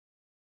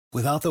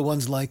Without the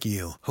ones like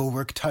you, who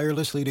work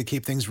tirelessly to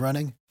keep things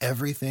running,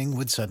 everything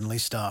would suddenly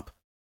stop.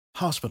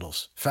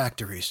 Hospitals,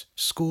 factories,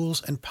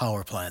 schools, and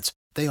power plants,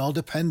 they all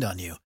depend on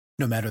you.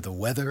 No matter the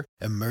weather,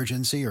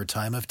 emergency, or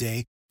time of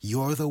day,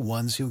 you're the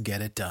ones who get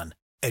it done.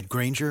 At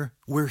Grainger,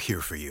 we're here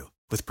for you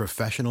with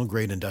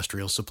professional-grade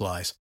industrial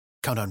supplies.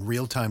 Count on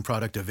real-time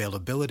product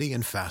availability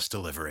and fast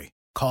delivery.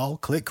 Call,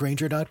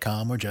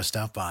 clickgrainger.com, or just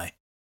stop by.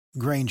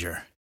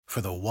 Grainger, for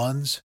the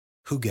ones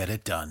who get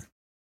it done.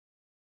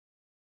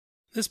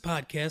 This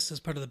podcast is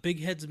part of the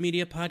Big Heads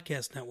Media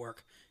Podcast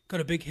Network. Go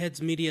to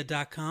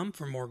bigheadsmedia.com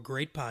for more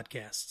great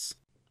podcasts.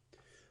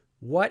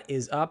 What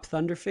is up,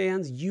 Thunder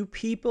fans? You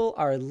people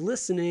are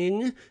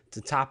listening to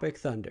Topic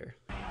Thunder.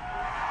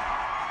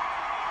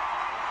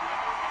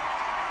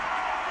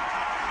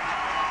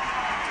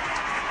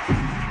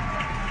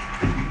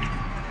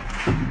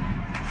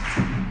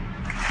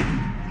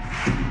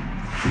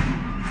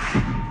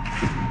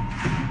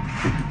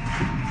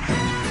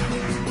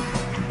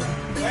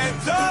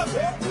 Hands up!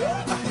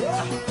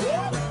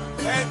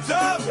 Hands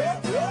up!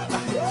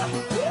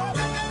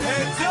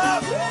 Hands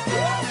up!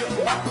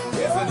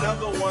 Here's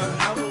another one,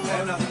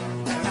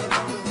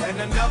 and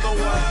another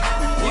one.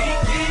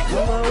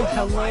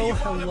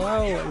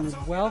 Hello,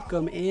 and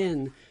welcome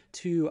in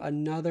to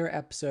another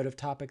episode of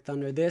Topic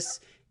Thunder. This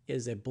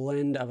is a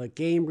blend of a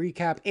game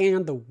recap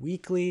and the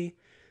weekly.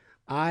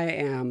 I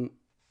am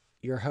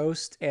your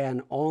host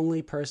and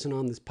only person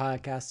on this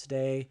podcast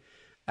today,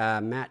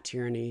 Matt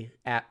Tierney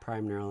at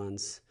Prime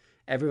Nerlens.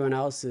 Everyone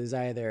else is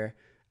either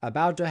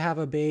about to have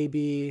a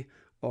baby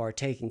or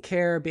taking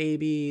care of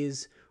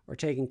babies or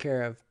taking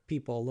care of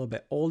people a little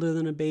bit older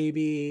than a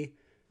baby.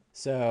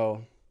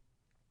 So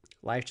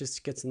life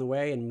just gets in the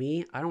way, and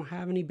me, I don't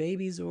have any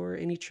babies or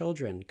any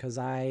children because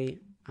I'm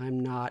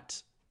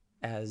not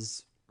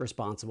as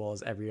responsible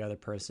as every other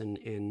person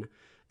in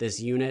this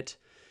unit.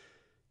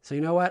 So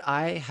you know what?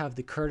 I have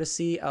the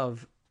courtesy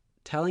of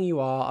telling you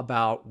all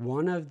about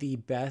one of the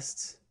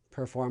best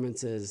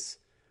performances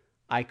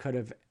I could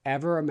have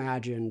ever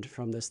imagined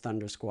from this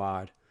Thunder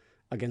squad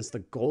against the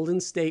Golden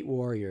State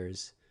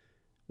Warriors,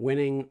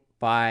 winning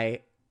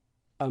by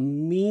a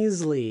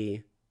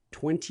measly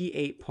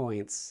 28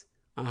 points,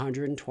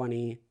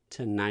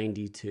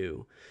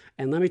 120-92.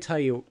 And let me tell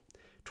you,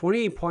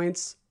 28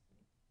 points,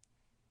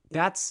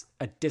 that's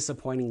a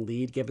disappointing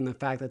lead given the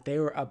fact that they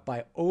were up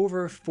by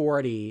over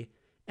 40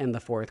 in the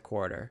fourth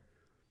quarter.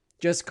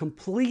 Just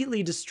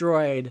completely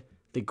destroyed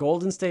the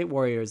Golden State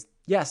Warriors.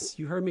 Yes,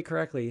 you heard me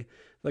correctly.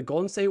 The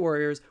Golden State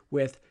Warriors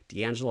with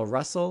D'Angelo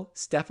Russell,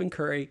 Stephen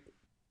Curry,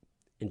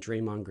 and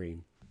Draymond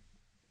Green.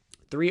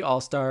 3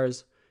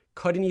 All-Stars.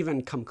 Couldn't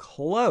even come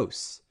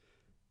close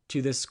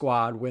to this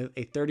squad with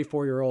a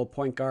 34-year-old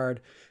point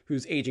guard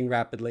who's aging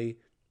rapidly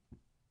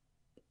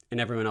and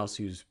everyone else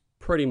who's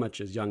pretty much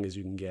as young as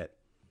you can get.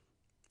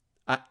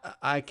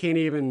 I can't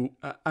even...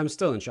 I'm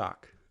still in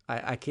shock.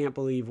 I can't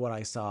believe what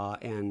I saw,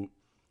 and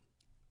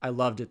I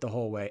loved it the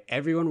whole way.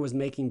 Everyone was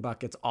making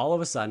buckets all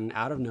of a sudden,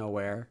 out of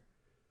nowhere,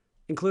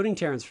 including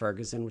Terrence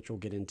Ferguson, which we'll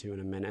get into in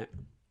a minute,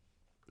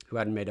 who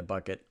hadn't made a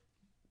bucket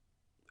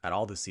at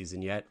all this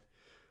season yet,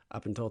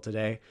 up until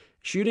today.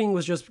 Shooting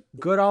was just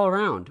good all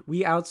around.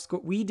 We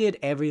did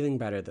everything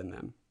better than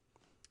them.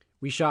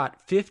 We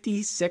shot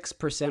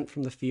 56%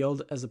 from the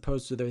field as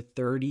opposed to their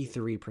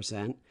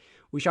 33%.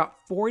 We shot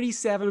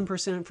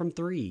 47% from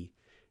three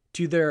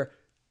to their,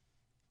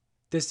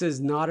 this is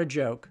not a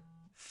joke,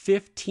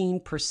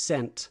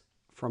 15%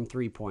 from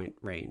three-point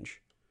range.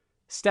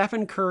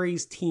 Stephen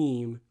Curry's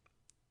team,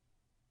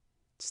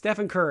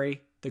 Stephen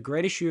Curry, the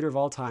greatest shooter of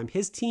all time,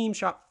 his team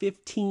shot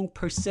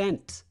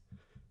 15%.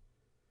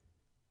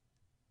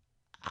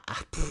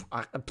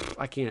 I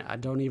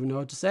don't even know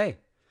what to say.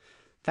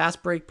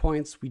 Fast break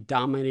points, we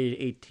dominated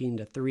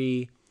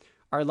 18-3.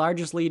 Our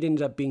largest lead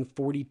ended up being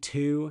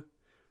 42.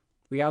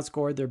 We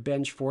outscored their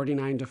bench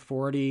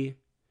 49-40.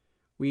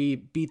 We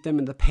beat them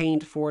in the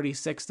paint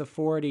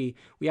 46-40.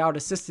 We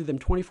out-assisted them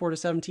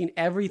 24-17.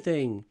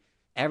 Everything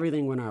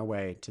went our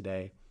way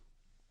today.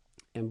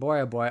 And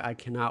boy, oh boy, I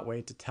cannot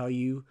wait to tell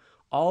you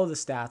all of the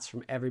stats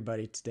from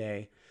everybody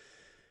today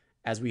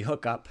as we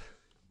hook up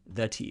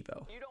the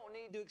TiVo. You don't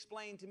need to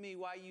explain to me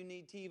why you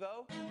need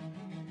TiVo.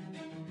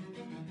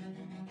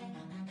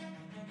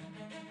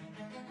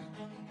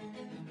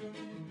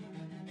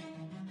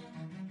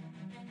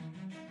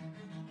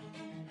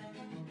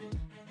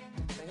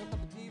 They hook up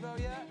the TiVo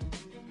yet?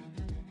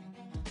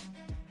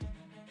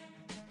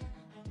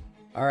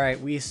 All right,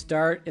 we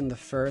start in the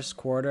first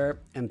quarter,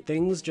 and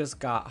things just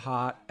got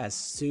hot as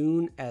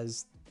soon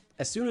as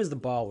the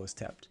ball was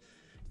tipped.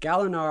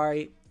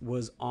 Gallinari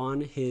was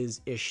on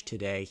his ish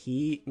today.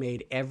 He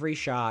made every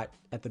shot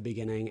at the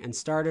beginning and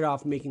started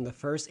off making the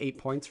first 8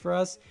 points for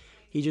us.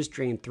 He just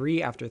drained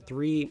 3 after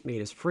 3,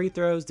 made his free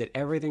throws, did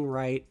everything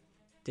right,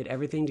 did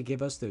everything to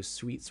give us those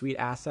sweet, sweet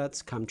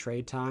assets come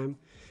trade time.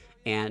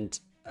 And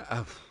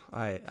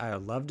I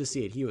love to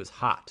see it. He was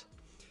hot.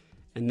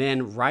 And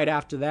then right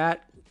after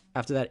that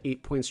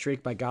 8-point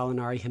streak by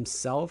Gallinari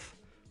himself,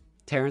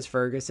 Terrence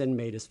Ferguson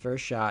made his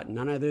first shot,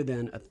 none other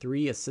than a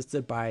 3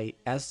 assisted by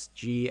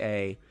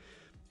SGA.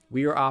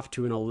 We were off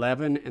to an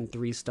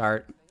 11-3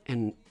 start,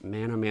 and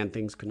man, oh man,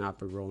 things could not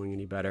be rolling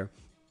any better.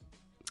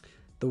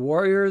 The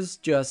Warriors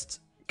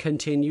just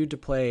continued to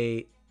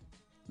play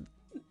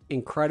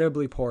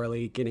incredibly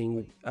poorly,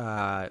 getting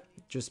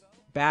just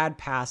bad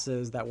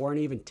passes that weren't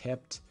even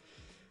tipped.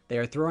 They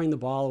are throwing the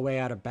ball away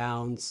out of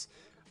bounds.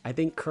 I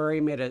think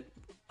Curry made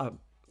a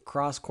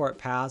cross-court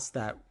pass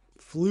that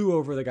flew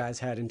over the guy's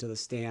head into the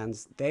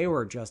stands. They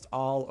were just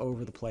all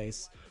over the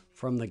place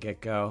from the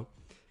get-go.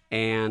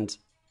 And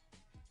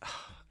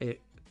I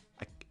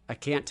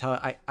can't tell.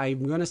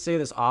 I'm going to say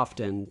this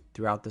often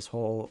throughout this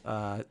whole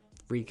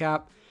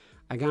recap.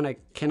 I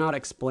cannot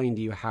explain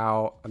to you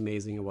how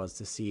amazing it was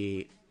to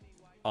see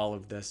all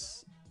of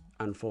this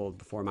unfold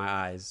before my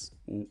eyes,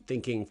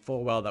 thinking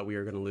full well that we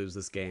were going to lose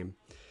this game.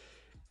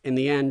 In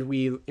the end,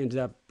 we ended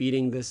up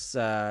beating this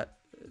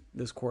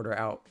quarter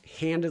out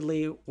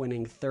handedly,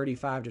 winning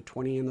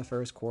 35-20 in the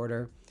first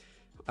quarter.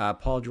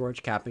 Paul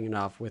George capping it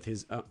off with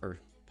his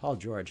Paul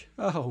George.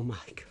 Oh my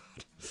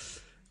God,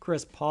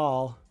 Chris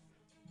Paul.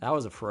 That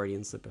was a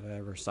Freudian slip if I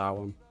ever saw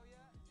one.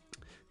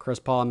 Chris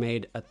Paul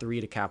made a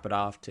 3 to cap it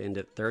off to end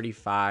it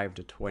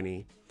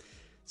 35-20.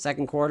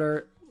 Second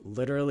quarter,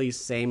 literally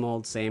same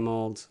old.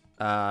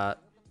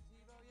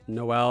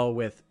 Noel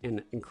with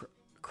an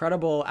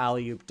incredible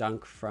alley-oop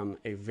dunk from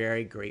a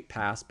very great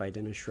pass by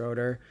Dennis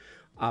Schroeder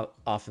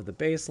off of the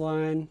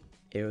baseline.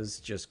 It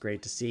was just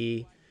great to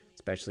see,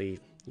 especially,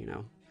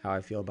 how I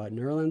feel about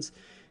Nerlens,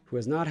 who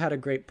has not had a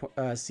great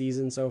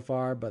season so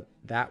far, but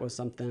that was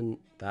something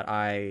that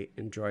I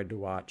enjoyed to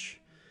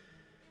watch.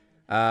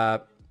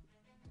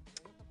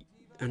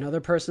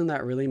 Another person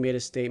that really made a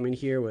statement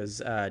here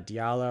was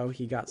Diallo.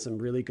 He got some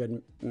really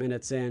good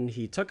minutes in.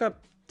 He took a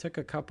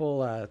couple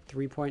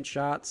 3-point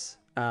shots.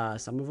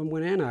 Some of them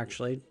went in,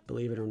 actually,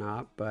 believe it or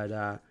not.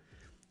 But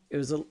it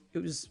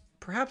was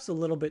perhaps a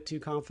little bit too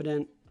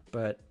confident.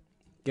 But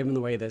given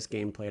the way this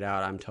game played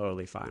out, I'm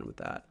totally fine with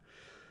that.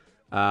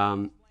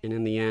 And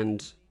in the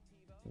end,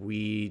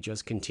 we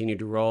just continued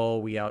to roll.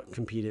 We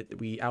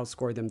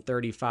outscored them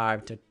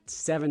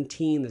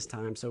 35-17 this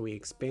time. So we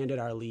expanded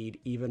our lead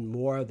even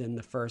more than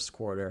the first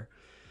quarter.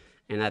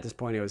 And at this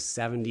point, it was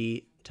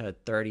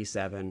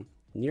 70-37.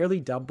 Nearly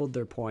doubled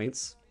their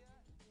points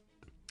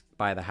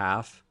by the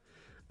half.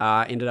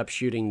 Ended up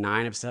shooting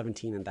 9 of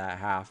 17 in that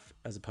half,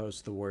 as opposed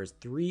to the Warriors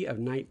 3 of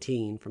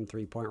 19 from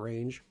 3-point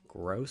range.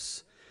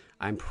 Gross.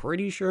 I'm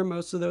pretty sure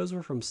most of those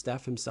were from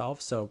Steph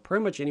himself. So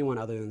pretty much anyone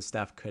other than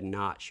Steph could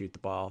not shoot the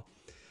ball.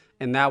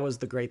 And that was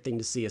the great thing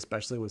to see,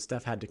 especially when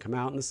Steph had to come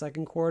out in the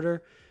second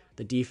quarter.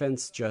 The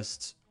defense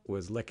just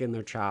was licking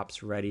their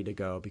chops, ready to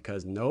go,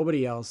 because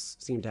nobody else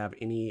seemed to have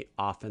any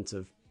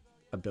offensive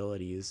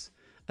abilities,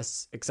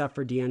 except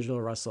for D'Angelo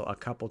Russell a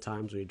couple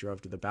times when he drove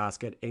to the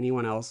basket.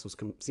 Anyone else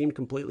seemed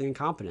completely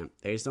incompetent.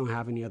 They just don't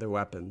have any other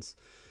weapons.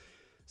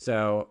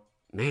 So,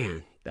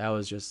 man, that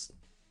was just,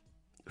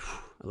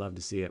 I love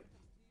to see it.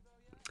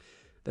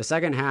 The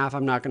second half,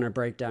 I'm not going to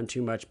break down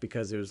too much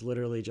because it was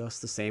literally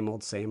just the same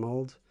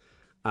old.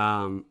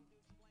 The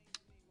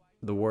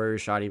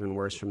Warriors shot even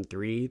worse from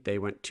 3. They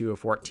went 2 of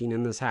 14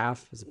 in this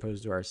half, as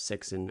opposed to our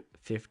 6 and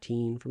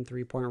 15 from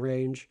 3-point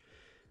range.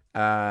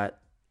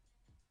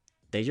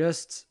 They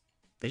just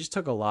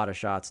took a lot of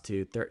shots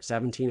too.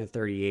 17 of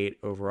 38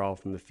 overall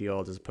from the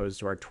field, as opposed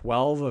to our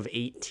 12 of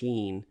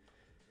 18.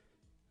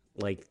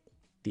 Like,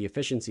 the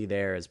efficiency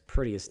there is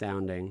pretty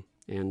astounding.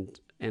 And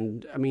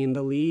I mean,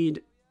 the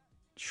lead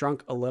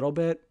shrunk a little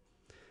bit,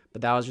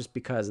 but that was just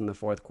because in the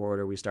fourth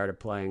quarter we started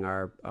playing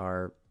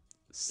our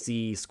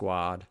C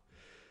squad.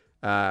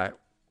 Abdel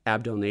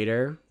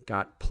Nader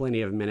got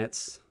plenty of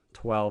minutes,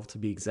 12 to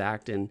be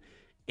exact, and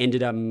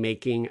ended up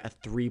making a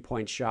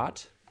 3-point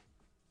shot.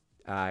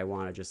 I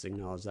want to just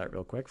acknowledge that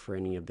real quick for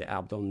any of the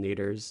Abdel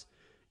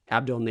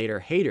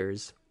Nader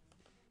haters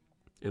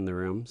in the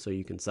room. So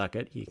you can suck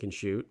it. He can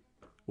shoot.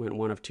 Went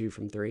 1 of 2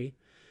 from 3.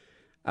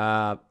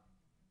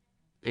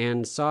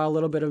 And saw a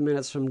little bit of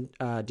minutes from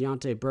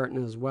Deontay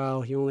Burton as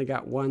well. He only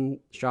got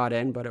 1 shot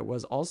in, but it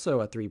was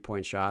also a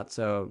 3-point shot.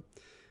 So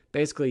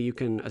basically you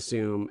can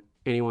assume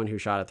anyone who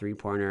shot a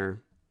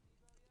 3-pointer,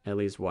 at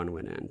least 1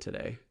 went in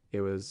today. It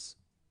was,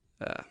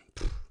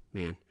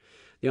 man.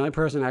 The only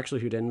person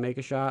actually who didn't make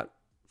a shot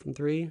from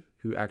 3,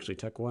 who actually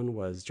took one,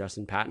 was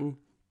Justin Patton.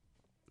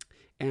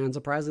 And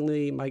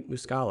surprisingly, Mike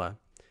Muscala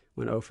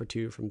went 0 for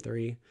 2 from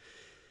 3.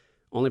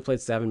 Only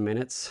played 7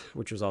 minutes,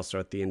 which was also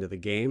at the end of the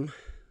game.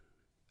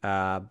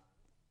 Yeah,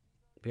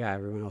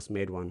 everyone else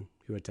made one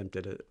who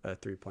attempted a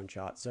 3-point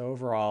shot. So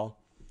overall,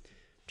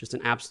 just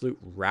an absolute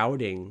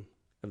routing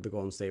of the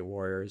Golden State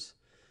Warriors.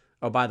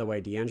 Oh, by the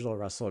way, D'Angelo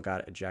Russell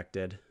got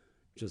ejected,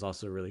 which is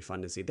also really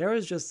fun to see. There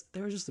was just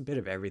a bit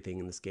of everything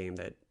in this game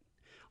that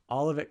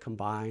all of it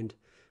combined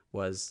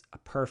was a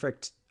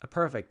perfect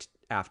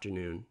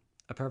afternoon,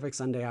 a perfect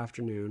Sunday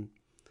afternoon,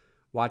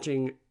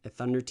 watching a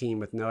Thunder team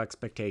with no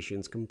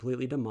expectations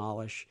completely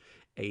demolish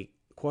a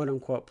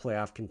quote-unquote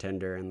playoff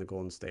contender in the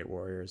Golden State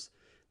Warriors.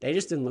 they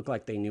just didn't look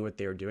like they knew what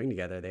they were doing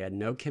together. They had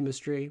no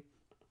chemistry.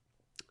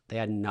 They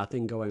had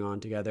nothing going on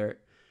together.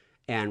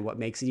 And what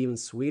makes it even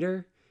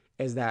sweeter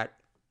is that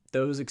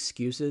those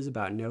excuses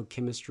about no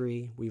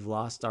chemistry, we've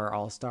lost our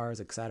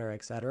all-stars, et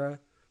cetera,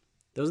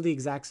 those are the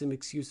exact same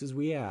excuses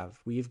we have.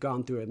 We've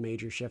gone through a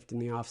major shift in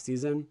the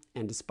offseason,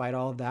 and despite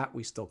all of that,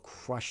 we still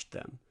crushed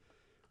them.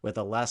 With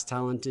a less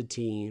talented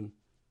team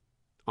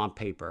on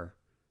paper,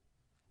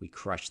 we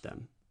crushed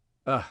them.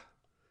 Ugh.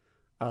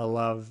 I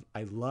love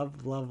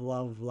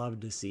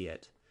to see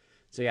it.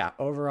 So yeah,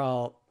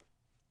 overall,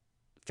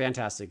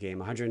 fantastic game.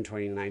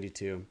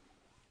 120-92.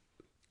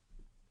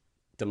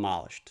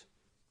 Demolished.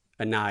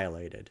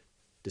 Annihilated.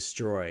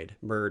 Destroyed.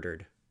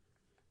 Murdered.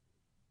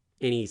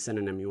 Any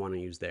synonym you want to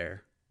use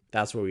there.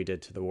 That's what we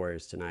did to the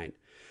Warriors tonight.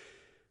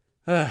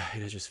 And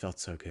it just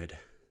felt so good.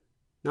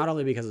 Not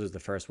only because it was the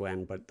first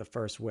win, but the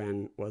first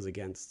win was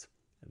against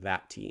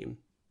that team.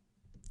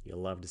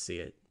 You'll love to see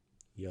it.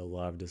 You'll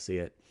love to see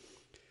it.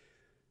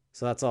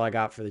 So that's all I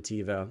got for the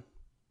TiVo.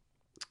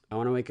 I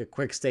want to make a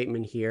quick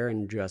statement here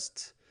and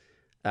just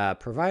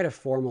provide a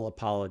formal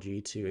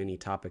apology to any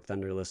Topic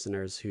Thunder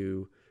listeners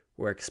who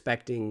were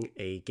expecting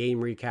a game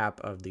recap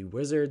of the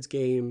Wizards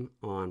game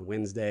on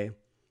Wednesday.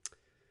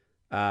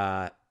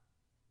 On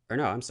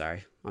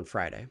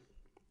Friday.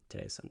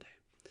 Today's Sunday.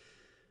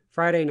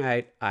 Friday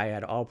night, I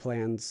had all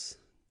plans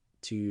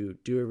to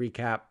do a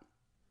recap.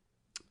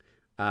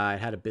 I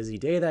had a busy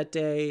day that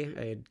day.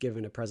 I had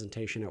given a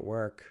presentation at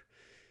work.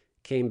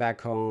 Came back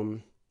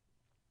home,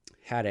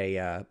 had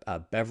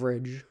a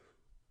beverage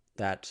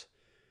that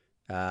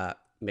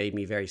made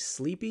me very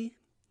sleepy,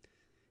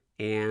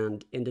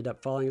 and ended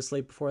up falling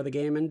asleep before the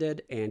game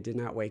ended, and did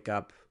not wake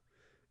up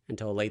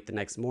until late the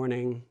next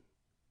morning,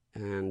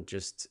 and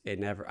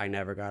I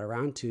never got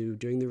around to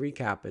doing the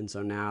recap, and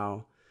so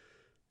now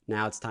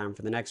it's time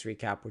for the next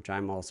recap, which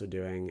I'm also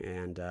doing,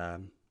 and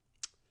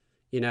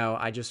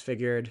I just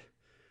figured,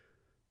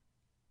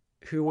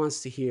 who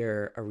wants to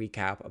hear a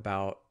recap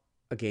about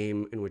a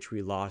game in which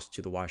we lost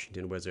to the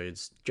Washington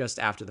Wizards just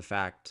after the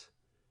fact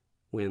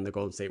when the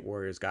Golden State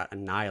Warriors got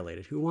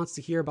annihilated? Who wants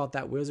to hear about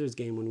that Wizards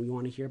game when we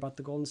want to hear about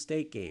the Golden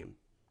State game?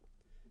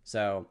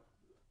 So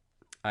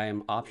I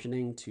am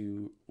optioning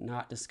to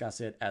not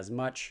discuss it as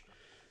much.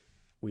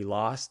 We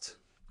lost.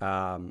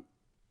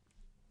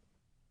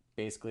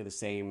 Basically the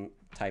same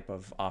type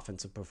of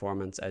offensive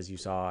performance as you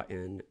saw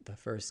in the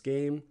first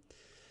game.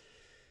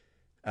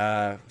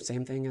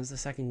 Same thing as the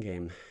second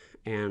game.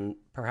 And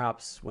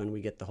perhaps when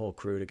we get the whole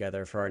crew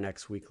together for our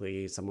next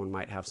weekly, someone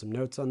might have some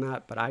notes on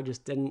that. But I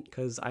just didn't,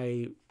 because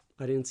I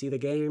didn't see the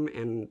game,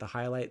 and the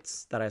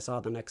highlights that I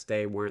saw the next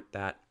day weren't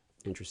that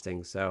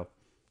interesting. So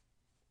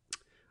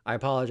I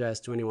apologize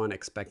to anyone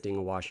expecting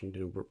a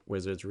Washington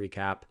Wizards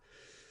recap.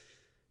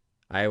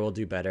 I will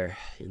do better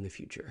in the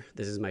future.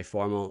 This is my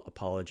formal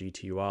apology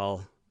to you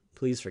all.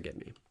 Please forgive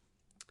me.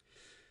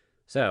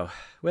 So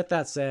with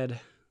that said,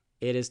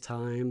 it is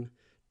time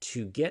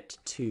to get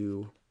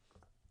to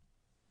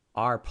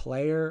our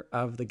player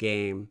of the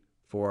game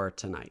for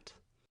tonight.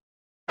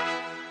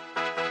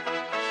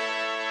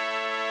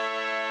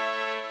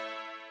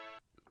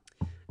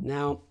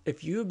 Now,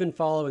 if you have been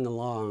following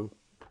along,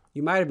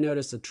 you might have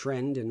noticed a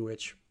trend in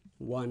which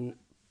one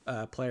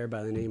player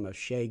by the name of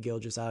Shai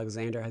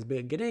Gilgeous-Alexander has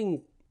been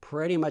getting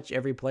pretty much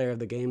every player of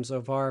the game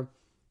so far.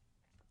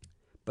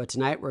 But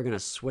tonight we're going to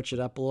switch it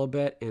up a little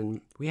bit,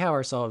 and we have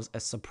ourselves a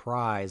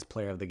surprise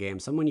player of the game,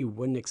 someone you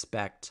wouldn't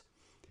expect.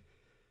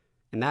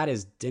 And that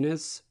is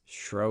Dennis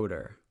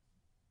Schroeder.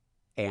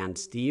 And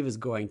Steve is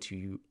going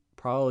to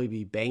probably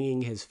be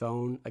banging his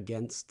phone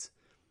against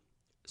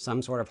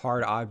some sort of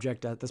hard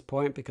object at this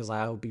point, because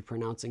I'll be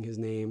pronouncing his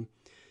name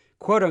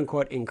quote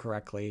unquote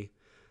incorrectly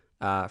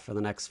for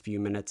the next few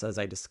minutes as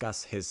I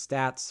discuss his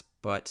stats.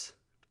 But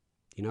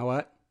you know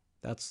what?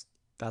 That's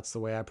the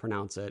way I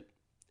pronounce it.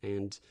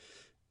 And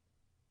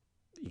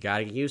you got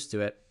to get used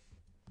to it.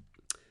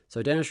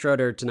 So Dennis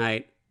Schroeder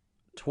tonight,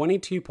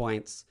 22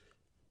 points,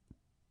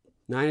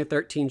 9 of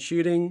 13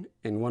 shooting,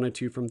 and 1 of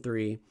 2 from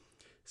 3.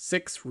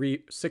 6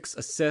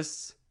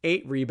 assists,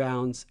 8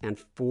 rebounds, and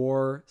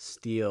 4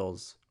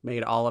 steals.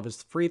 Made all of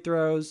his free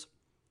throws.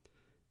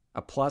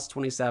 A plus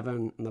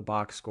 27 in the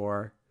box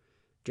score.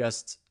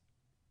 Just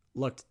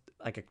looked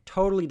like a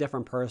totally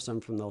different person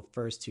from the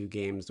first 2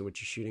 games, which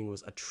his shooting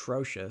was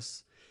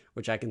atrocious,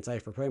 which I can say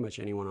for pretty much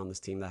anyone on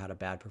this team that had a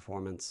bad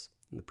performance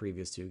in the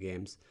previous 2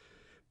 games.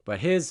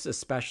 But his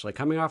especially,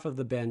 coming off of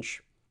the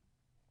bench,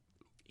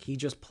 he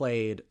just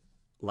played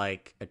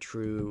like a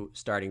true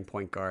starting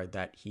point guard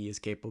that he is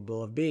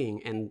capable of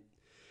being. And,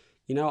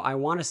 I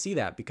want to see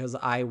that, because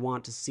I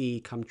want to see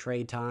come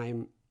trade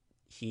time,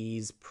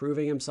 he's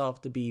proving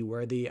himself to be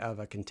worthy of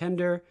a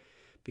contender,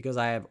 because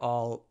I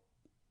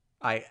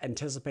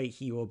anticipate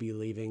he will be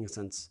leaving,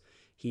 since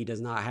he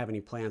does not have any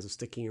plans of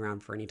sticking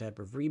around for any type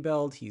of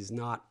rebuild. He's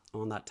not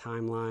on that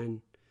timeline.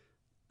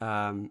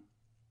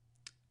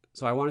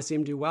 So I want to see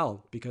him do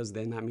well, because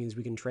then that means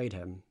we can trade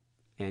him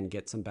and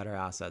get some better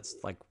assets,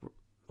 like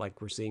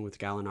we're seeing with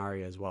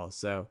Gallinari as well.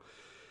 So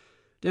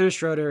Dennis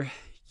Schroeder,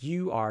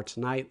 you are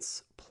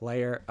tonight's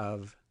player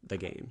of the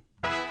game.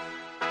 What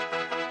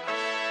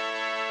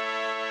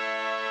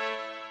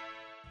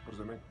does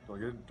that mean?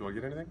 Do I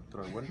get anything? Did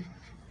I win?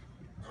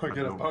 Do I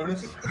get a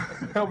bonus?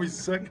 That'll be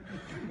sick.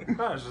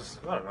 No, it's just,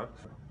 I don't know.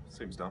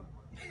 Seems dumb.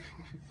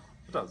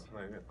 It does.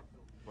 Yeah.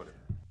 Whatever.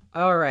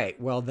 All right,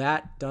 well,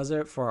 that does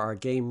it for our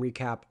game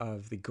recap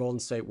of the Golden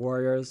State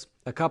Warriors.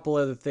 A couple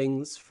other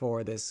things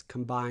for this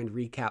combined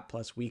recap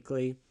plus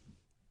weekly.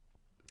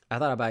 I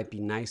thought it might be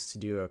nice to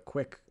do a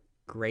quick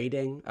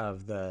grading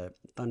of the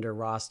Thunder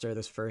roster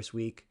this first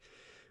week.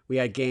 We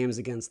had games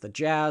against the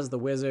Jazz, the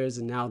Wizards,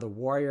 and now the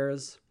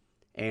Warriors.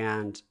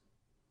 And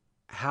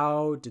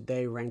how did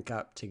they rank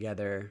up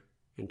together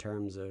in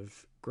terms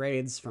of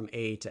grades from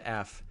A to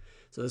F?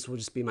 So this will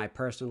just be my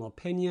personal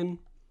opinion.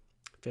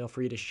 Feel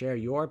free to share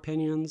your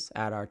opinions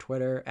at our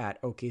Twitter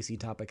at OKC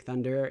Topic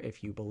Thunder.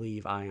 If you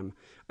believe I am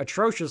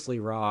atrociously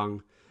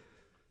wrong,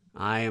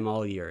 I am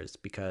all ears,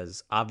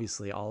 because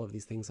obviously all of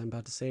these things I'm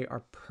about to say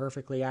are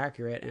perfectly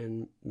accurate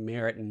and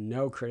merit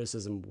no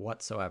criticism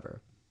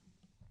whatsoever.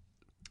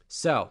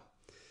 So,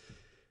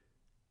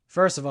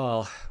 first of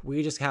all,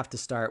 we just have to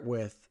start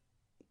with,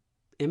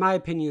 in my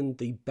opinion,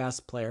 the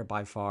best player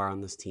by far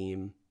on this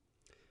team,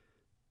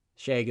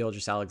 Shai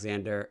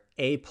Gilgeous-Alexander,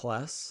 A+.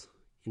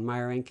 In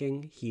my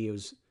ranking, he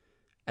was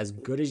as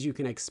good as you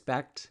can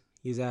expect.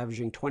 He's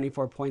averaging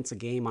 24 points a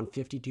game on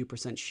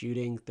 52%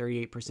 shooting,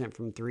 38%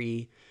 from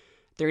three.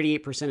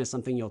 38% is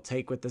something you'll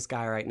take with this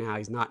guy right now.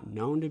 He's not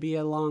known to be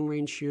a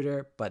long-range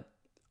shooter, but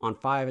on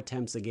 5+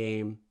 attempts a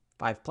game,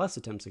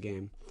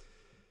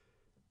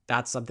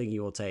 that's something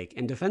you will take.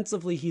 And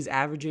defensively, he's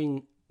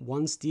averaging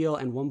 1 steal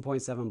and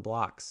 1.7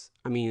 blocks.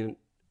 I mean,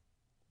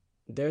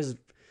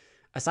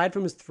 aside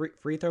from his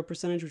free throw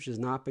percentage, which has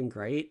not been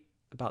great,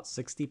 about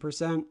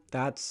 60%,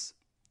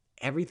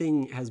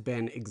 everything has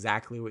been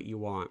exactly what you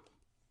want.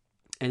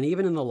 And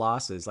even in the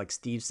losses, like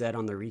Steve said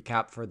on the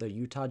recap for the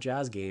Utah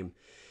Jazz game,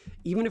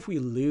 even if we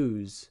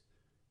lose,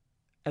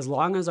 as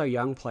long as our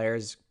young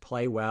players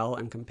play well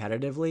and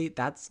competitively,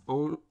 that's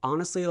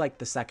honestly like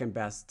the second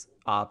best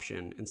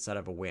option instead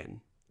of a win.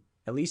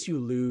 At least you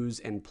lose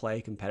and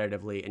play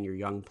competitively and your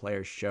young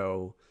players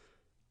show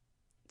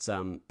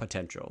some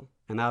potential.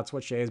 And that's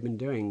what Shai has been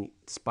doing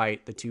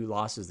despite the 2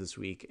 losses this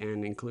week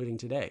and including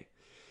today.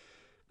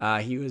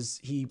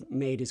 He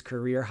made his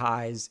career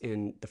highs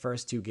in the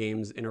first 2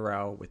 games in a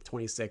row with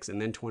 26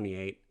 and then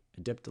 28.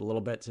 Dipped a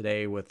little bit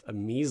today with a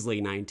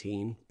measly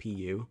 19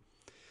 PU.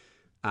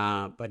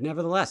 But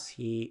nevertheless,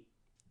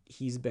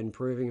 he's been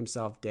proving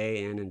himself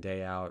day in and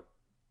day out.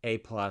 A+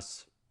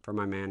 for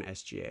my man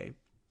SGA.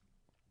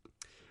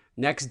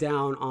 Next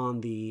down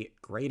on the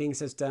grading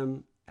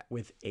system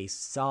with a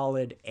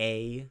solid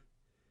A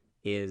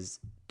is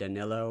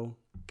Danilo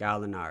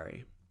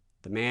Gallinari,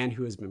 the man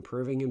who has been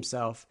proving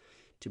himself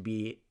to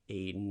be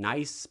a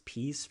nice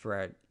piece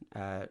for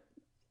a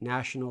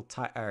national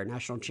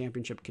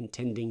championship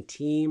contending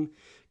team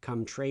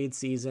come trade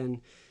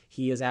season.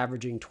 He is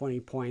averaging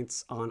 20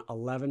 points on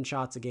 11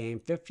 shots a game,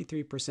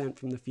 53%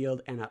 from the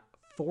field, and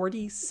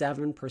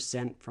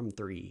 47% from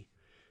 3.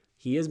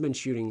 He has been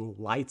shooting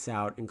lights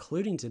out,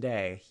 including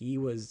today. He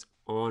was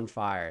on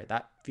fire.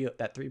 That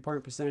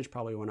 3-point percentage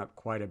probably went up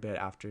quite a bit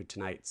after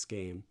tonight's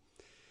game.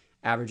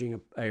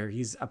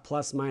 He's a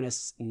plus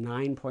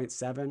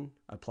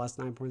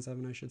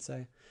 9.7, I should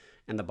say,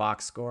 in the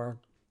box score,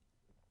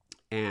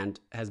 and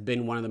has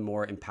been one of the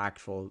more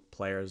impactful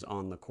players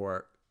on the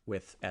court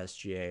with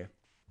SGA.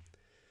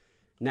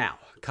 Now,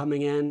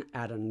 coming in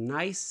at a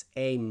nice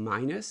A-,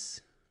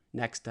 next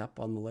up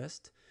on the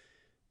list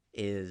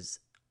is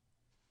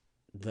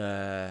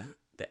the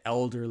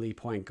elderly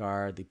point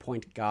guard, the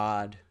point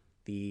god,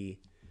 the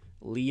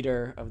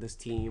leader of this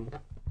team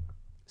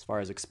as far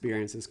as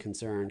experience is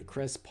concerned,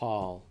 Chris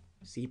Paul.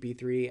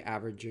 CP3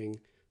 averaging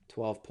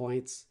 12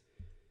 points,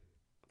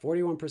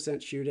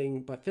 41%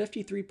 shooting, but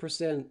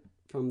 53%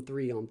 from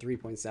 3 on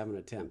 3.7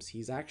 attempts.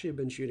 He's actually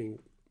been shooting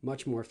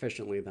much more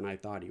efficiently than I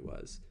thought he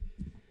was.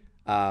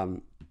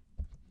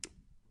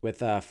 With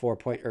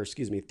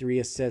 3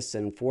 assists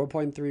and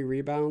 4.3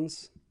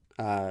 rebounds.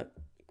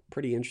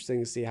 Pretty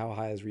interesting to see how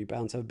high his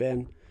rebounds have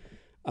been.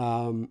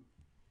 A-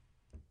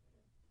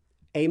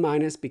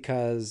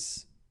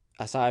 because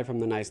aside from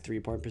the nice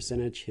 3-point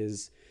percentage,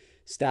 his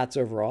stats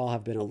overall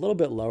have been a little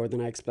bit lower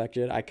than I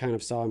expected. I kind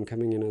of saw him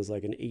coming in as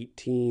like an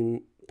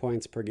 18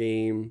 points per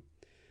game,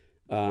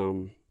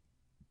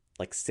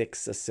 like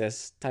 6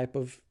 assists type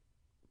of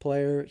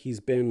player.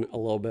 He's been a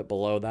little bit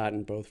below that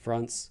in both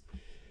fronts,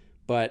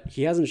 but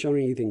he hasn't shown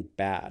anything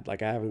bad.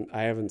 Like I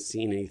haven't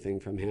seen anything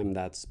from him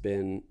that's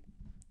been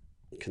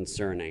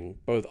concerning,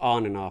 both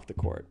on and off the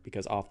court,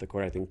 because off the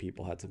court I think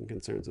people had some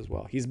concerns as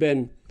well. He's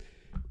been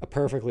a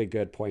perfectly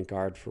good point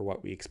guard for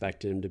what we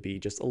expected him to be,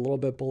 just a little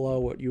bit below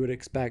what you would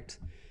expect,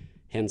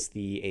 hence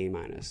the A-.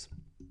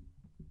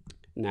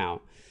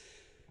 Now,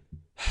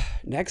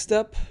 next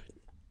up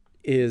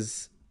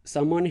is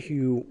someone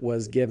who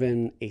was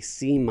given a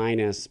C-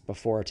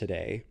 before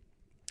today,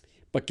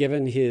 but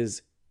given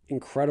his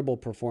incredible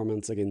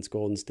performance against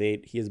Golden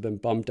State, he has been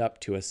bumped up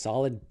to a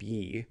solid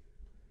B,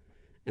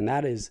 and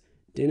that is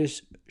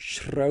Dennis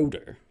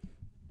Schroeder.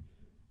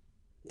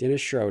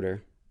 Dennis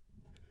Schroeder,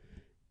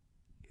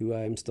 who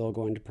I am still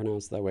going to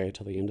pronounce that way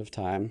till the end of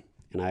time,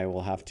 and I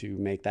will have to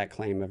make that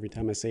claim every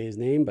time I say his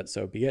name, but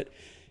so be it.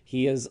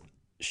 He is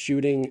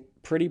shooting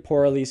pretty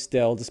poorly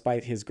still,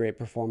 despite his great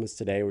performance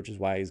today, which is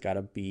why he's got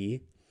a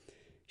B.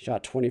 He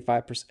shot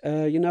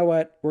 25%. You know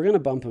what? We're going to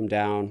bump him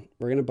down.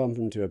 We're going to bump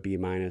him to a B-.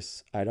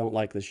 I don't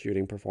like the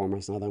shooting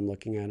performance now that I'm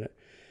looking at it.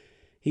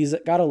 He's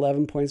got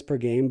 11 points per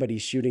game, but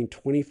he's shooting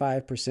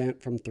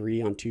 25% from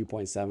 3 on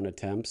 2.7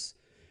 attempts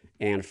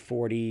and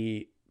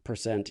 40%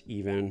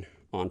 even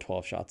on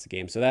 12 shots a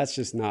game. So that's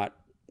just not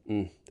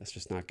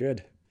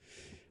good.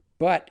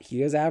 But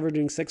he is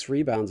averaging 6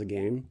 rebounds a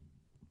game,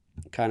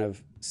 kind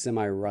of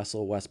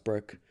semi-Russell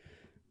Westbrook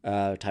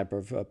type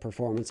of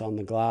performance on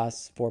the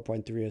glass,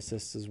 4.3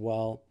 assists as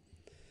well,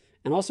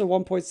 and also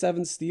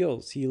 1.7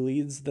 steals. He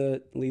leads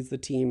the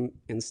team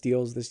in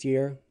steals this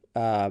year.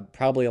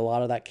 Probably a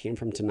lot of that came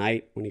from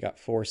tonight when he got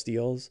 4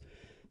 steals,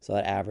 so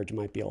that average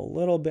might be a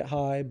little bit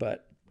high,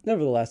 but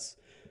nevertheless,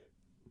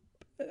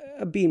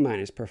 a B-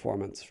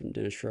 performance from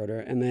Dennis Schroeder.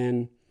 And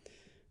then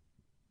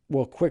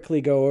we'll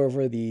quickly go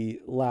over the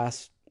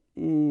last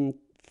 5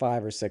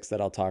 or 6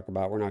 that I'll talk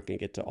about. We're not going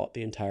to get to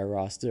the entire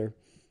roster.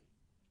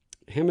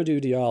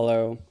 Hamidou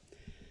Diallo,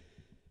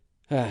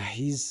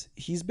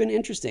 he's been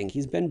interesting.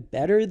 He's been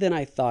better than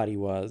I thought he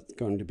was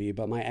going to be,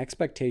 but my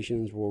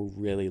expectations were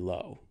really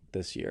low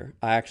this year.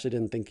 I actually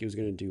didn't think he was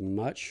going to do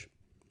much.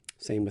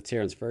 Same with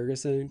Terrence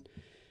Ferguson.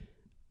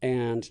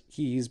 And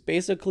he's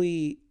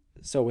basically,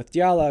 so with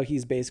Diallo,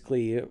 he's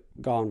basically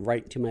gone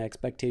right to my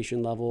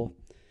expectation level,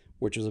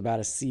 which was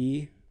about a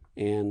C.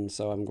 And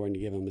so I'm going to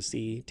give him a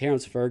C.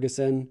 Terrence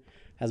Ferguson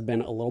has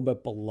been a little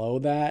bit below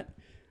that.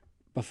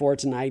 Before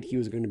tonight, he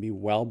was going to be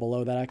well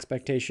below that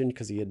expectation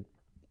because he had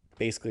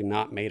basically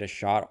not made a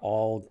shot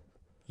all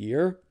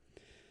year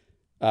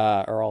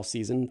or all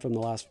season from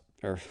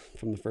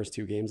the first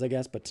 2 games, I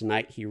guess. But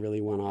tonight he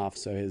really went off,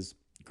 so his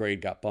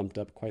grade got bumped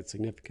up quite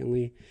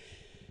significantly.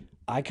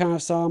 I kind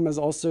of saw him as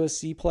also a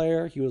C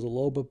player. He was a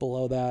little bit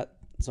below that,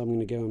 so I'm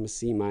going to give him a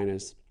C-. And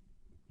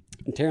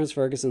Terrence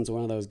Ferguson's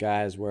one of those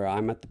guys where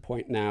I'm at the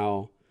point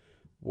now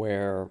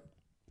where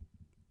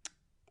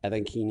I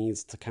think he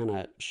needs to kind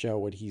of show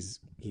what he's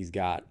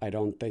got. I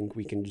don't think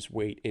we can just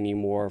wait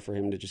anymore for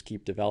him to just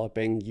keep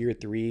developing. Year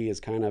 3 is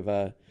kind of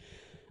a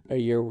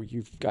year where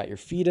you've got your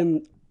feet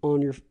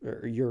on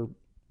your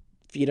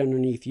feet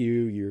underneath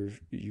you.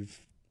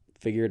 You've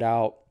figured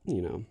out,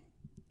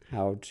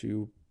 how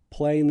to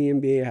play in the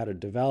NBA, how to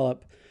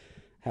develop,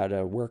 how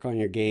to work on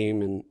your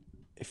game. And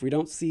if we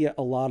don't see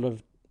a lot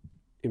of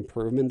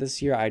improvement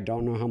this year, I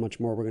don't know how much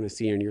more we're going to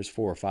see in years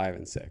 4, 5,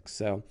 and 6.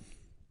 So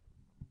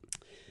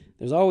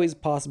there's always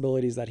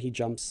possibilities that he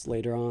jumps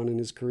later on in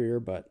his career,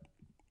 but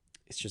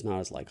it's just not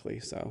as likely.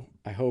 So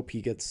I hope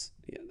this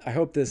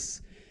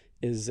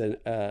is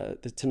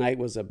tonight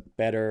was a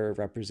better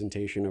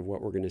representation of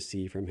what we're going to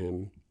see from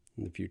him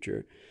in the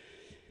future.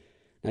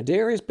 Now,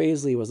 Darius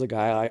Bazley was a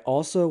guy I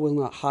also was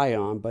not high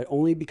on, but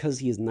only because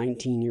he is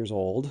 19 years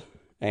old,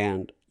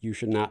 and you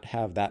should not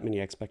have that many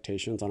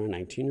expectations on a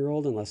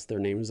 19-year-old unless their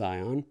name is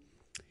Zion.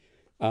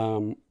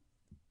 And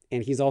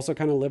he's also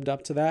kind of lived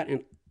up to that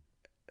and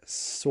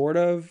sort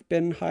of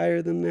been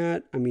higher than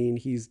that. I mean,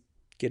 he's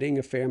getting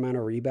a fair amount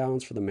of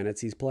rebounds for the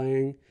minutes he's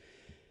playing.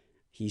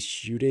 He's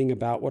shooting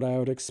about what I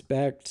would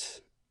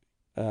expect.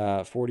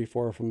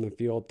 44 from the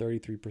field,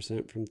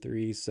 33% from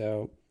 3.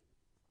 So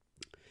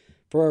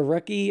for a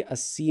rookie, a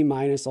C-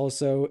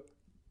 also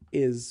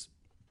is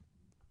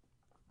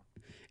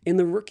in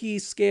the rookie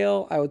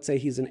scale. I would say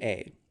he's an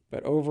A,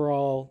 but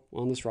overall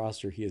on this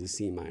roster, he is a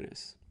C-.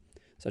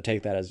 So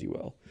take that as you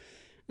will.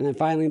 And then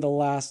finally, the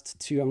last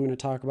 2 I'm going to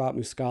talk about,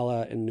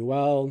 Muscala and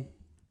Nowell.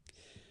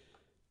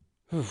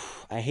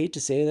 I hate to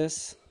say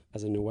this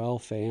as a Nowell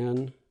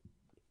fan.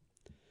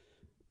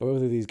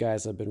 Both of these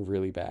guys have been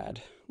really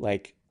bad.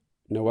 Like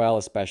Nowell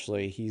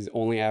especially, he's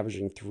only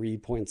averaging 3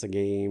 points a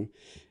game,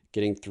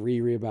 getting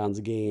 3 rebounds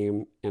a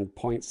game, and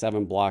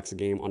 0.7 blocks a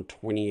game on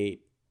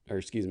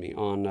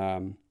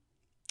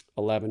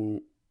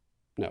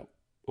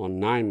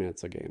 9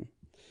 minutes a game.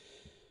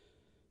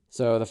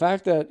 So the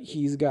fact that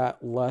he's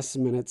got less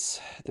minutes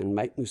than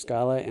Mike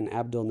Muscala and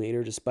Abdel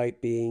Nader,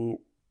 despite being,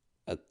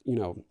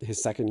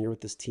 his second year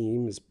with this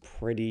team, is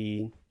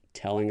pretty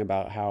telling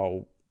about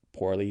how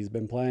poorly he's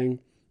been playing.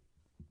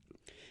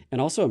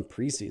 And also in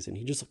preseason,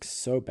 he just looks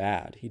so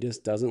bad. He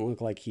just doesn't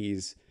look like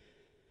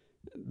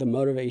the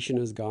motivation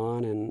is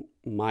gone. And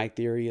my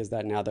theory is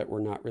that now that we're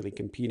not really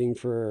competing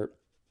for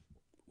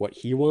what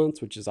he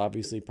wants, which is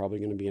obviously probably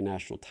going to be a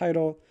national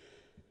title,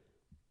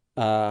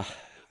 I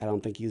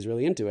don't think he's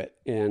really into it.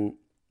 And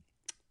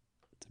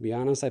to be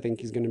honest, I think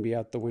he's going to be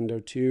out the window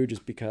too,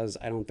 just because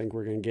I don't think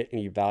we're going to get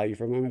any value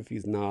from him if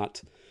he's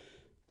not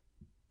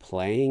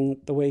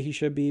playing the way he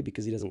should be,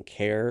 because he doesn't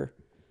care.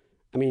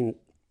 I mean,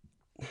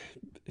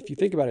 if you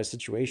think about his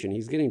situation,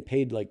 he's getting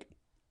paid like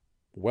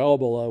well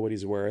below what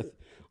he's worth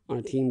on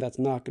a team that's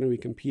not going to be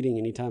competing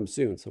anytime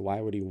soon. So why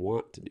would he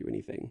want to do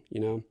anything, you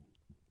know?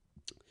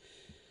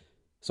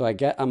 So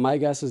my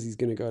guess is he's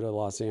going to go to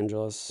Los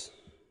Angeles,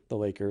 the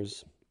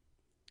Lakers.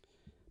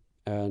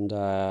 And,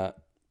 I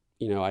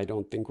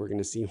don't think we're going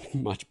to see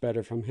much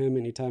better from him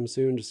anytime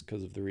soon just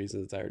because of the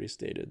reasons I already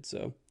stated.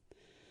 So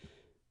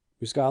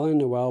Muscala and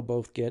Noel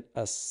both get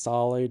a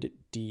solid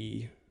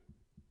D.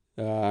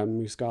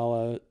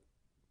 Muscala,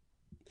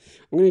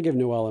 I'm going to give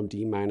Noel a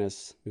D-,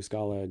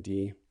 Muscala a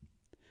D.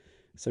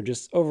 So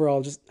just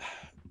overall, just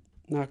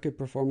not good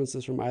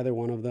performances from either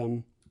one of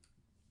them.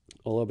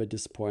 A little bit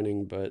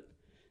disappointing, but,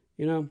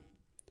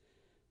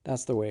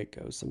 that's the way it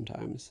goes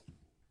sometimes.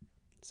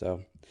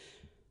 So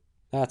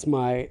that's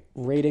my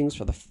ratings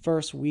for the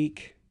first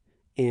week.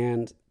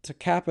 And to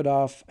cap it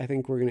off, I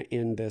think we're going to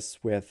end this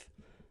with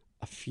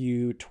a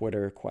few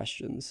Twitter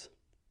questions.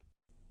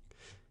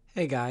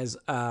 Hey guys,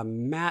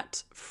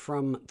 Matt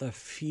from the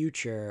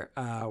future.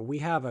 We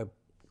have a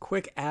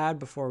quick ad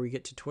before we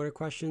get to Twitter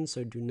questions,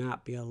 so do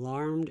not be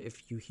alarmed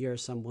if you hear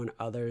someone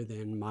other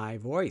than my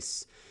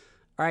voice.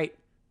 All right,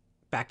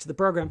 back to the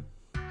program.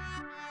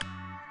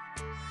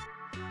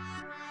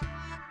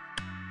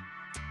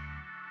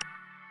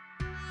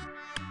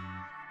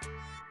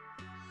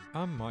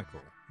 I'm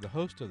Michael, the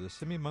host of the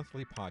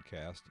semi-monthly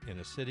podcast In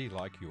a City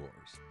Like Yours.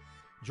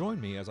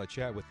 Join me as I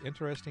chat with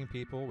interesting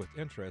people with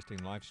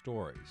interesting life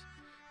stories.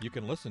 You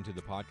can listen to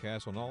the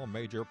podcast on all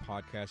major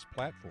podcast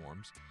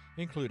platforms,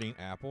 including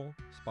Apple,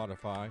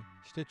 Spotify,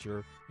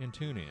 Stitcher, and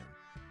TuneIn.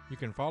 You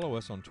can follow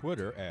us on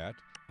Twitter at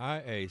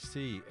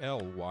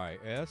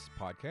IACLYS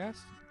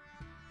Podcast,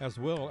 as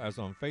well as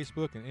on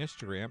Facebook and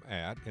Instagram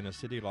at In a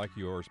City Like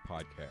Yours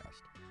Podcast.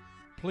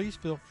 Please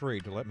feel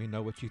free to let me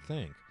know what you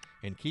think,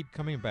 and keep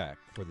coming back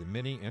for the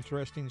many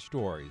interesting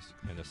stories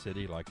in a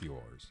city like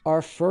yours.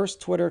 Our first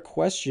Twitter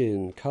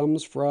question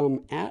comes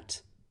from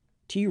at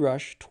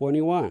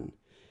TRush21,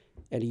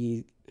 and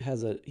he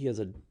has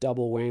a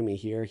double whammy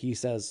here. He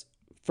says,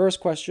 first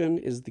question,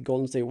 is the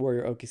Golden State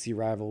Warrior OKC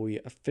rivalry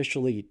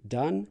officially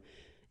done?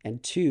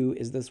 And 2,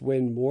 is this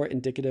win more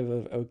indicative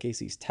of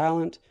OKC's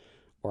talent,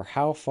 or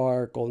how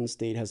far Golden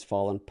State has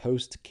fallen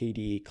post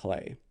KD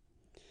Clay?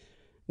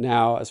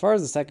 Now, as far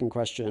as the second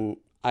question,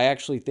 I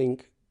actually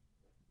think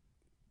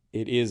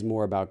it is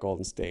more about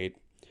Golden State.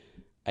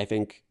 I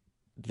think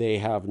they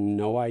have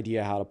no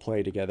idea how to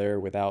play together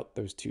without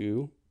those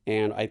two.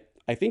 And I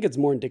think it's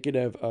more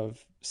indicative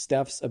of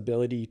Steph's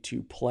ability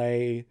to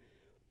play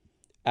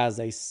as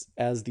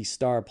the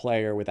star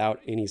player without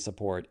any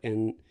support.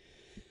 And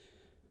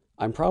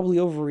I'm probably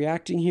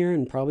overreacting here,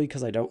 and probably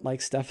because I don't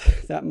like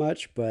Steph that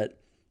much,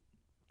 but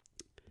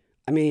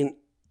I mean,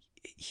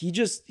 he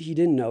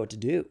didn't know what to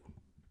do.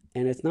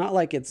 And it's not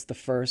like it's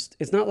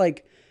not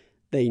like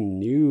they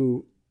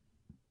knew.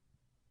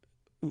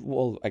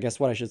 Well, I guess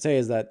what I should say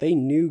is that they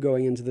knew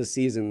going into the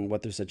season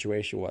what their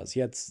situation was.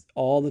 He had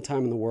all the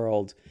time in the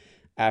world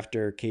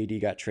after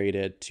KD got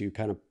traded to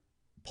kind of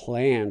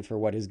plan for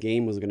what his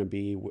game was going to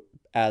be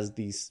as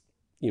the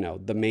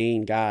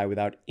main guy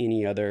without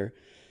any other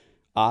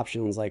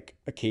options like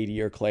a KD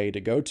or Clay to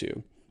go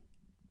to.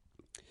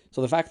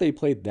 So the fact that he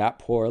played that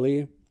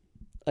poorly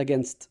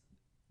against,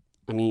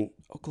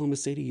 Oklahoma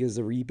City is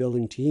a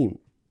rebuilding team.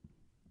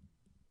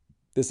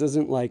 This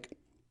isn't like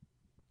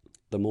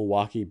the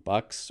Milwaukee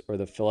Bucks or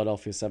the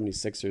Philadelphia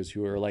 76ers,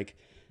 who are like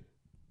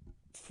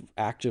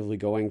actively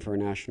going for a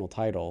national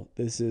title.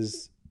 This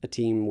is a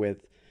team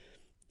with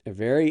a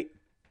very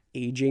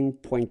aging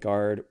point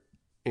guard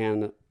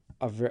and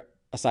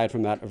aside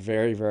from that, a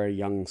very, very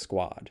young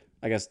squad.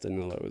 I guess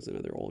Danilo is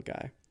another old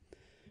guy.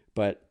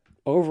 But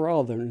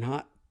overall, they're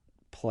not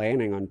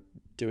planning on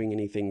doing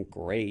anything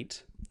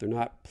great. They're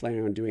not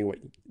planning on doing what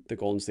the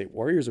Golden State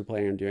Warriors are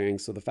planning on doing.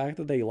 So the fact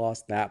that they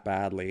lost that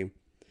badly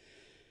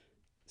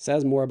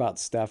says more about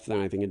Steph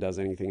than I think it does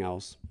anything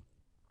else.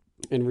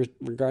 And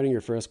regarding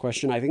your first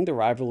question, I think the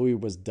rivalry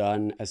was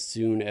done as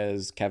soon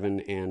as Kevin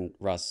and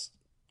Russ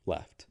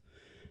left.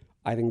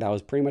 I think that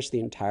was pretty much the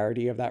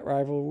entirety of that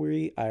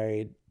rivalry.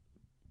 I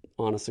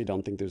honestly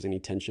don't think there's any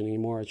tension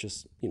anymore. It's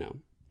just,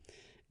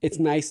 it's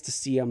nice to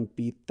see them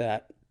beat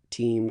that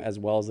team as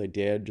well as they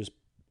did just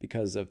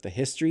because of the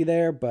history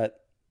there,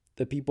 but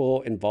the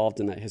people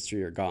involved in that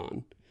history are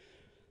gone.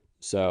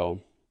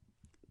 So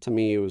to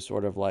me, it was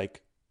sort of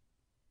like,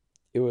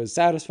 it was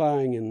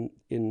satisfying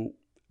in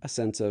a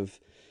sense of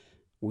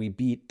we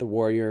beat the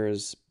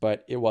Warriors,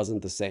 but it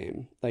wasn't the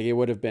same. Like it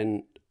would have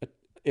been,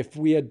 if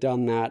we had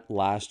done that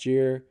last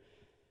year,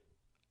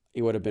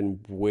 it would have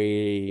been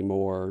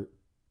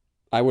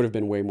I would have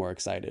been way more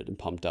excited and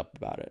pumped up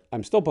about it.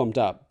 I'm still pumped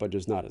up, but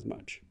just not as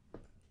much.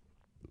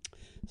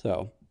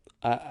 So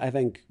I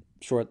think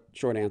short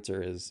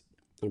answer is,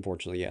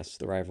 unfortunately, yes,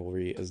 the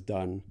rivalry is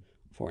done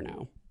for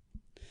now.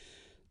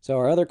 So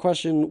our other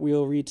question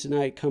we'll read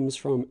tonight comes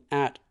from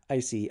at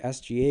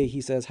ICSGA. He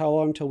says, how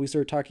long till we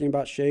start talking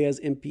about Shai as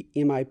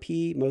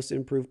MIP, most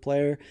improved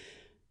player?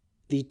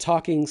 The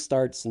talking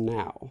starts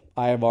now.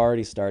 I have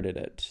already started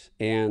it.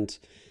 And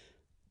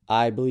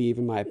I believe,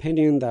 in my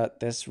opinion, that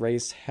this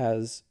race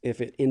has,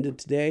 if it ended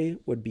today,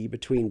 would be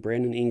between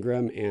Brandon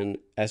Ingram and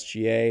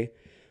SGA.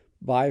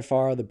 By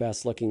far the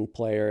best looking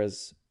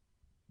players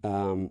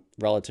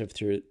relative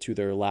to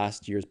their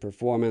last year's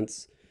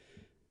performance.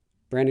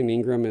 Brandon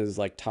Ingram is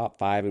like top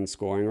 5 in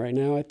scoring right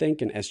now, I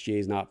think, and SGA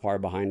is not far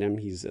behind him.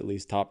 He's at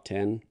least top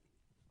 10.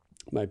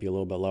 Might be a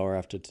little bit lower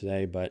after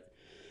today, but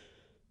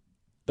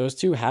those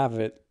two have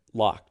it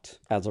locked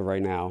as of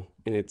right now.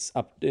 And it's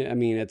up, I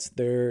mean, it's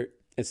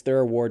their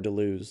award to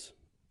lose.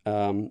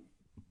 I'm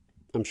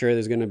sure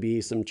there's going to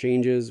be some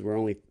changes. We're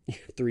only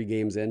 3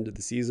 games into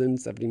the season,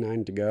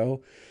 79 to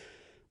go.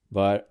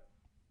 But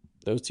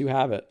those two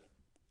have it,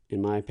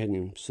 in my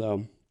opinion.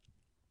 So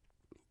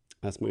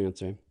that's my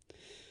answer.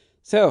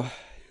 So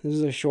this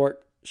is a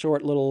short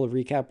little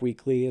recap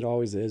weekly. It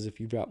always is if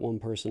you've got one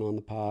person on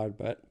the pod.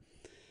 But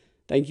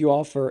thank you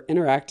all for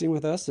interacting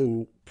with us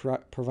and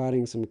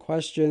providing some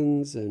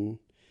questions and,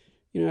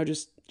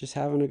 just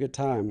having a good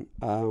time.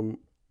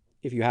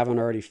 If you haven't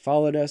already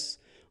followed us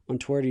on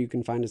Twitter, you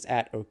can find us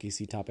at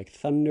OKC Topic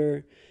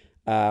Thunder.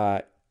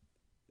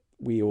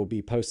 We will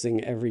be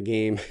posting every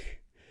game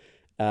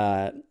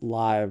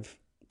live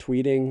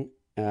tweeting,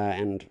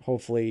 and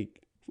hopefully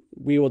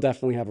we will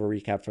definitely have a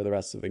recap for the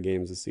rest of the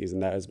games this season.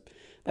 That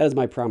is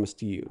my promise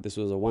to you. This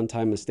was a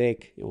one-time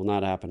mistake. It will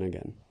not happen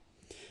again.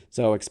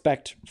 So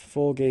expect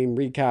full game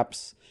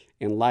recaps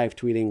and live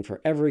tweeting for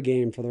every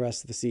game for the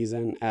rest of the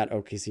season at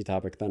OKC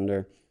Topic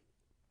Thunder.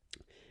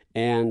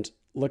 And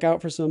look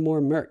out for some more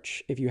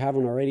merch. If you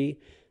haven't already,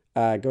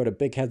 go to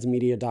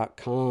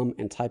bigheadsmedia.com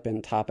and type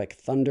in Topic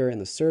Thunder in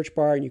the search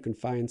bar, and you can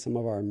find some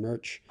of our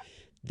merch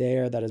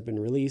there that has been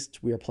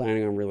released. We are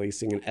planning on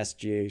releasing an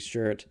SGA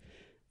shirt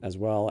as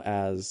well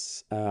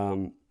as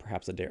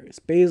perhaps a Darius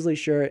Baisley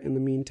shirt in the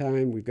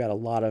meantime. We've got a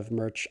lot of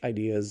merch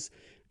ideas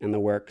in the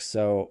works,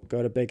 so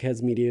go to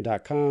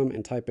bigheadsmedia.com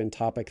and type in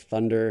Topic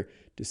Thunder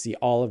to see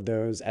all of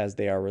those as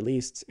they are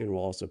released, and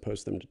we'll also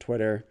post them to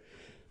Twitter.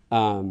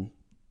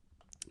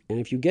 And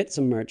if you get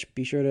some merch,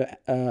 be sure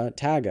to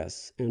tag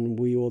us, and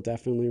we will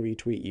definitely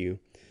retweet you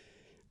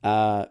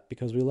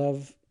because we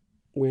love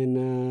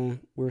when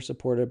we're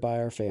supported by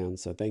our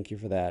fans, so thank you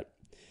for that.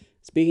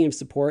 Speaking of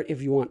support,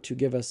 if you want to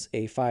give us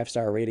a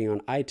 5-star rating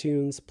on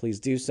iTunes, please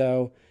do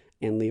so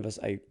and leave us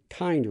a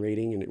kind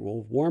rating, and it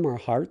will warm our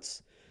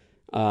hearts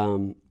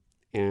and,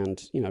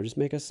 just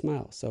make us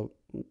smile. So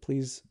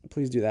please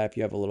do that if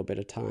you have a little bit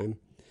of time.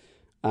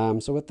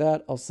 So with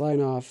that, I'll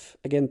sign off.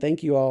 Again,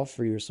 thank you all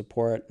for your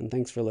support, and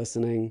thanks for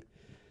listening.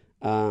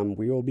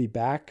 We will be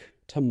back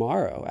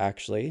tomorrow,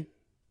 actually,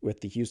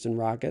 with the Houston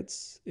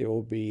Rockets. It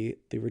will be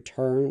the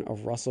return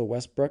of Russell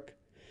Westbrook.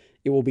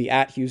 It will be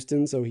at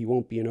Houston, so he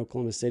won't be in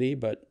Oklahoma City,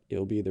 but it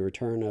will be the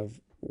return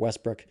of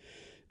Westbrook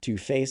to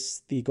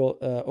face the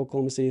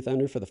Oklahoma City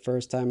Thunder for the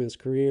first time in his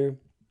career.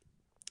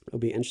 It'll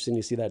be interesting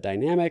to see that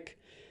dynamic,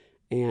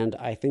 and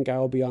I think I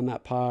will be on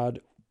that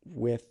pod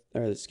the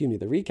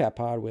recap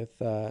pod with,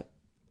 Dylan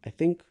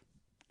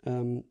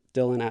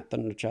at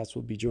Thunder Chats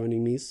will be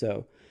joining me,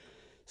 so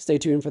stay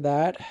tuned for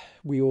that.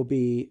 We will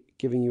be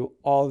giving you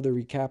all of the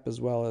recap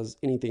as well as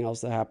anything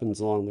else that happens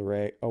along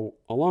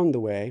the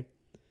way.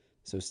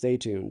 So stay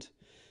tuned.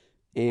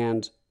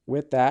 And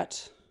with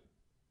that,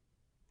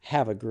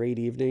 have a great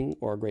evening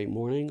or a great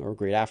morning or a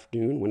great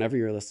afternoon whenever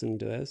you're listening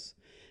to this.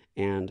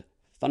 And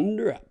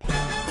thunder up.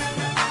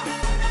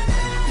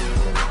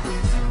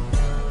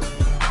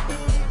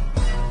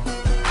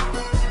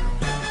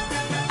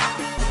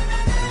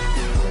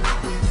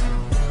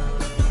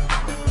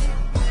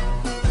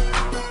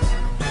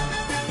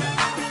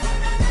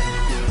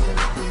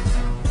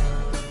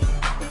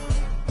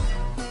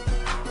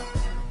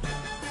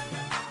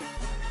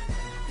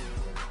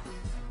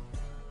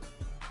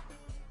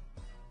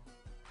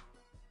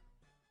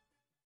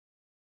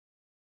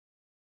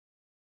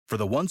 For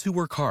the ones who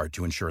work hard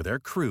to ensure their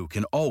crew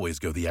can always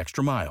go the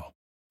extra mile,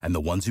 and the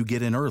ones who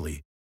get in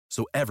early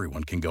so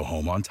everyone can go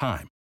home on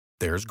time,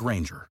 there's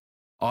Grainger,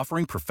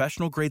 offering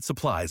professional-grade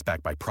supplies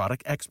backed by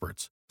product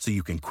experts so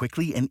you can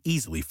quickly and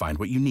easily find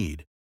what you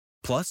need.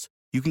 Plus,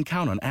 you can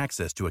count on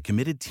access to a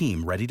committed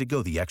team ready to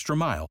go the extra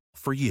mile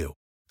for you.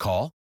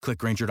 Call, click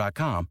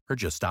Grainger.com, or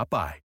just stop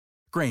by.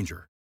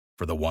 Grainger,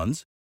 for the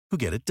ones who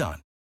get it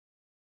done.